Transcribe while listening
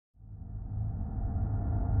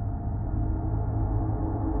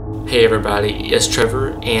Hey everybody, it's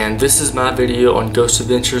Trevor, and this is my video on Ghost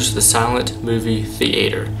Adventures, the silent movie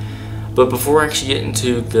theater. But before I actually get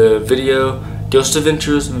into the video, Ghost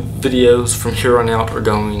Adventures videos from here on out are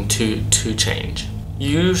going to change.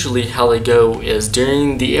 Usually how they go is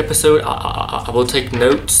during the episode, I will take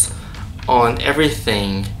notes on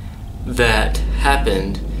everything that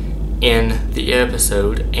happened in the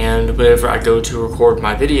episode, and whenever I go to record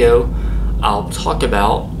my video, I'll talk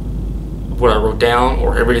about what I wrote down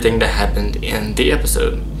or everything that happened in the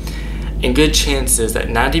episode. And good chances that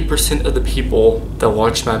 90% of the people that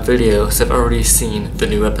watch my videos have already seen the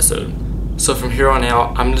new episode. So from here on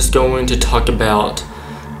out, I'm just going to talk about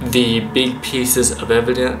the big pieces of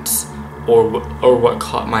evidence or what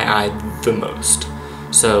caught my eye the most.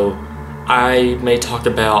 So I may talk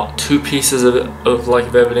about 2 pieces of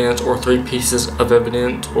evidence, or 3 pieces of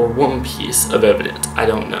evidence, or 1 piece of evidence. I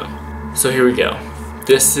don't know. So here we go.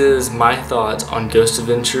 This is my thoughts on Ghost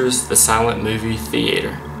Adventures, the silent movie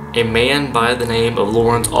theater. A man by the name of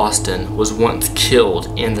Lawrence Austin was once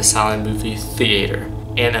killed in the silent movie theater,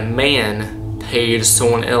 and a man paid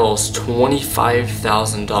someone else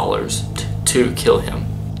 $25,000 to kill him.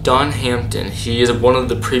 Don Hampton, he is one of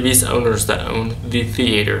the previous owners that owned the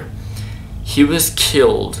theater. He was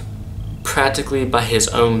killed practically by his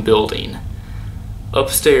own building.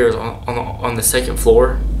 Upstairs on the 2nd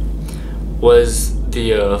floor was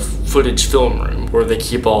the footage film room where they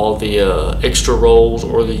keep all the extra rolls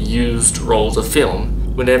or the used rolls of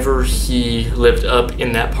film. Whenever he lived up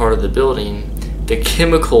in that part of the building, the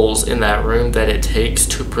chemicals in that room that it takes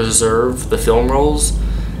to preserve the film rolls,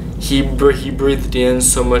 he breathed in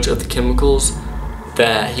so much of the chemicals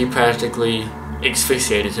that he practically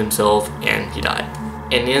asphyxiated himself and he died.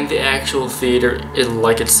 And in the actual theater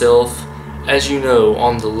like itself, as you know,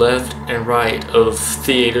 on the left and right of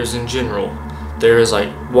theaters in general, there's like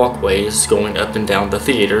walkways going up and down the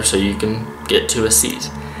theater so you can get to a seat.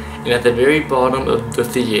 And at the very bottom of the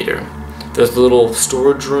theater, there's a little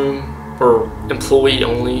storage room or employee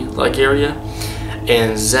only like area,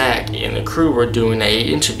 and Zach and the crew were doing a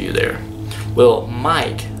interview there. Well,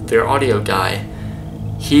 Mike, their audio guy,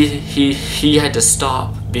 he had to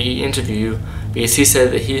stop the interview because he said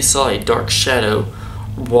that he saw a dark shadow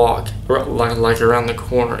walk like around the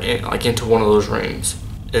corner into one of those rooms.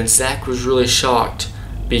 And Zach was really shocked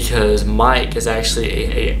because Mike is actually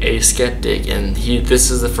a skeptic, and this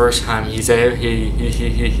is the first time he's ever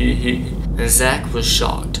and Zach was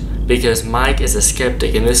shocked because Mike is a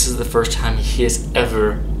skeptic, and this is the first time he has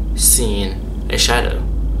ever seen a shadow.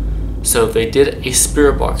 So they did a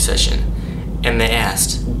spirit box session, and they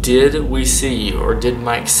asked, did we see you, or did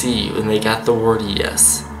Mike see you? And they got the word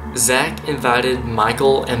yes. Zach invited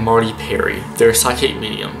Michael and Marty Perry, their psychic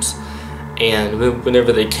mediums. And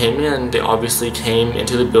whenever they came in, they obviously came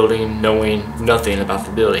into the building knowing nothing about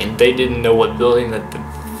the building. They didn't know what building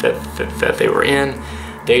that they were in.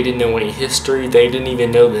 They didn't know any history. They didn't even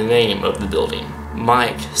know the name of the building.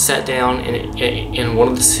 Mike sat down in one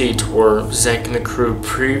of the seats where Zach and the crew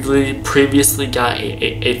previously got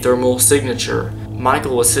a thermal signature.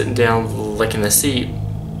 Michael was sitting down like in the seat,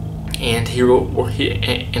 and he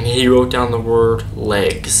wrote down the word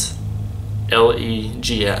legs.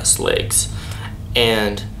 L-E-G-S, legs.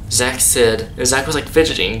 And Zach was like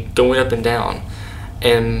fidgeting, going up and down.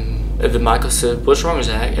 And then Michael said, what's wrong,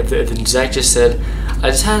 Zach? And then Zach just said, I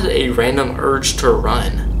just had a random urge to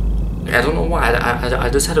run. I don't know why, I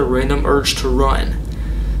just had a random urge to run.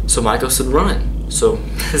 So Michael said, run. So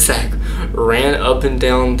Zach ran up and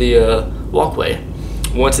down the walkway.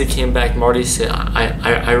 Once he came back, Marty said,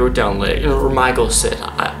 I wrote down legs. Or Michael said,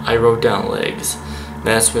 I wrote down legs. And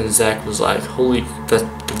that's when Zach was like, holy,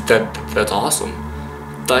 that's awesome.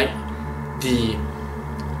 Like, the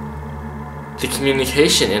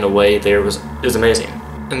communication in a way there is amazing.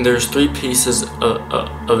 And there's 3 pieces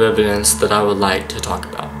of evidence that I would like to talk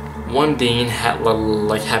about. One being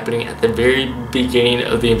happening at the very beginning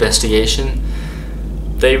of the investigation.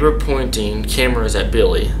 They were pointing cameras at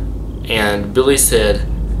Billy, and Billy said,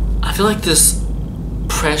 I feel like this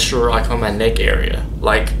pressure like on my neck area,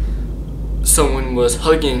 like someone was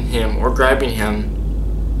hugging him or grabbing him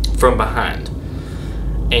from behind.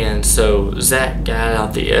 And so Zach got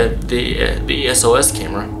out the SOS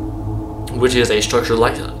camera, which is a structured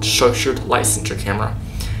light sensor camera,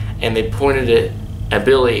 and they pointed it at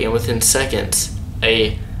Billy, and within seconds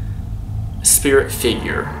a spirit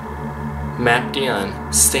figure mapped in,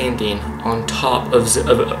 standing on top of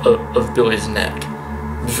Billy's neck.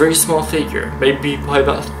 Very small figure, maybe probably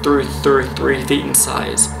about 3 feet in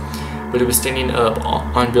size, but it was standing up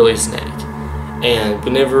on Billy's neck. And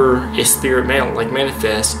whenever a spirit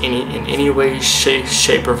manifests in any way,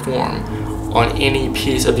 shape, or form, on any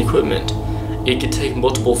piece of equipment. It could take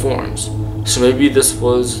multiple forms. So maybe this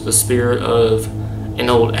was the spirit of an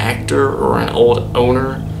old actor or an old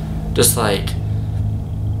owner, just like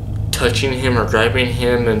touching him or grabbing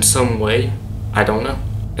him in some way. I don't know.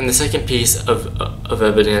 And the second piece of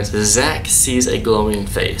evidence is Zach sees a glowing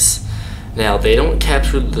face. Now, they don't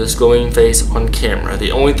capture this glowing face on camera.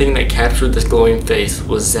 The only thing that captured this glowing face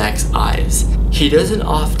was Zach's eyes. He doesn't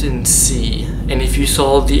often see, and if you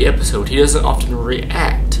saw the episode, he doesn't often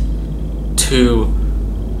react to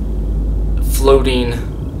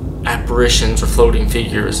floating apparitions or floating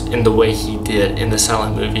figures in the way he did in the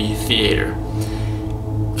silent movie theater.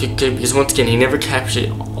 Because once again, he never captured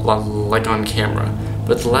it like on camera.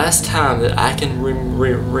 But the last time that I can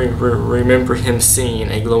remember him seeing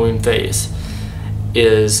a glowing face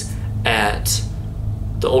is at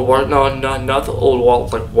the old not the old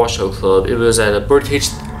Washoe Club. It was at a Birdcage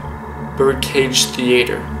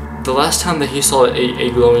Theater. The last time that he saw a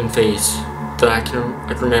glowing face that I can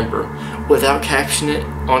remember without captioning it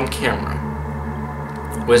on camera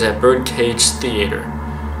was at Birdcage Theater,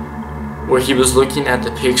 where he was looking at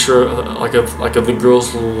the picture of the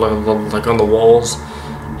girls like on the walls,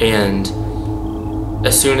 and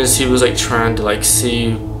as soon as he was like trying to like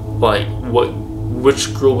see like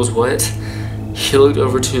which girl was what, he looked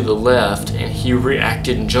over to the left and he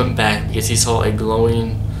reacted and jumped back because he saw a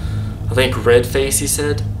glowing, I think, red face, he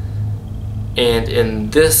said. And in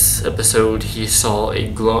this episode he saw a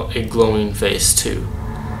glowing face too.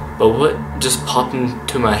 But what just popped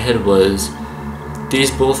into my head was these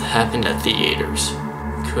both happened at theaters.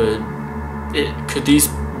 Could these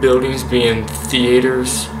buildings being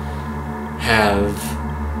theaters have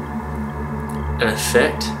an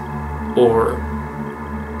effect, or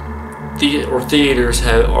theaters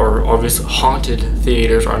are obviously haunted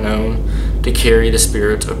theaters are known to carry the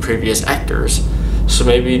spirits of previous actors, so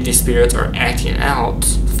maybe these spirits are acting out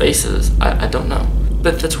faces. I don't know,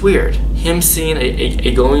 but that's weird, him seeing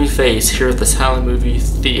a glowing face here at the silent movie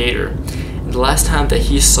theater. And the last time that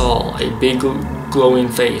he saw a big glowing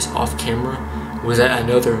face off camera was at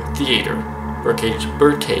another theater,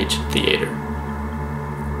 Birdcage Theater.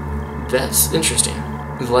 That's interesting.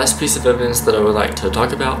 The last piece of evidence that I would like to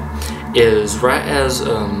talk about is right as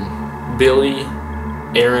Billy,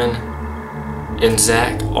 Aaron, and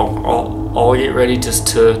Zach all get ready just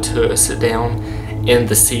to sit down in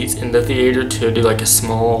the seats in the theater to do like a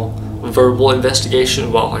small verbal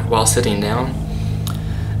investigation while sitting down.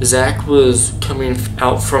 Zach was coming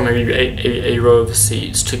out from a row of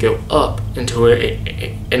seats to go up into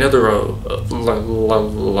another row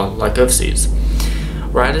of seats.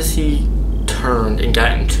 Right as he turned and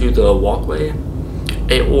got into the walkway,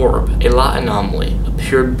 a light anomaly,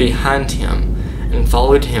 appeared behind him and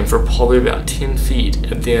followed him for probably about 10 feet,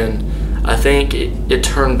 and then I think it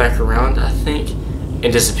turned back around,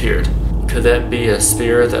 and disappeared. Could that be a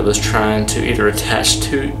spirit that was trying to either attach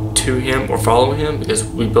to him or follow him? Because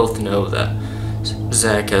we both know that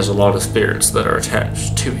Zach has a lot of spirits that are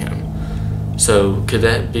attached to him. So could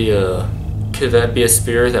that be a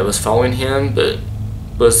spirit that was following him but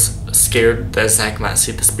was scared that Zach might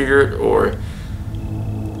see the spirit, or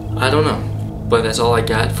I don't know. But that's all I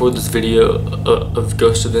got for this video of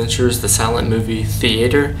Ghost Adventures, the silent movie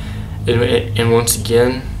theater. And once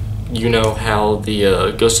again, you know how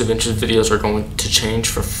the Ghost Adventures videos are going to change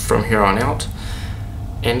from here on out.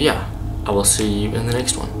 And yeah, I will see you in the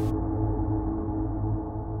next one.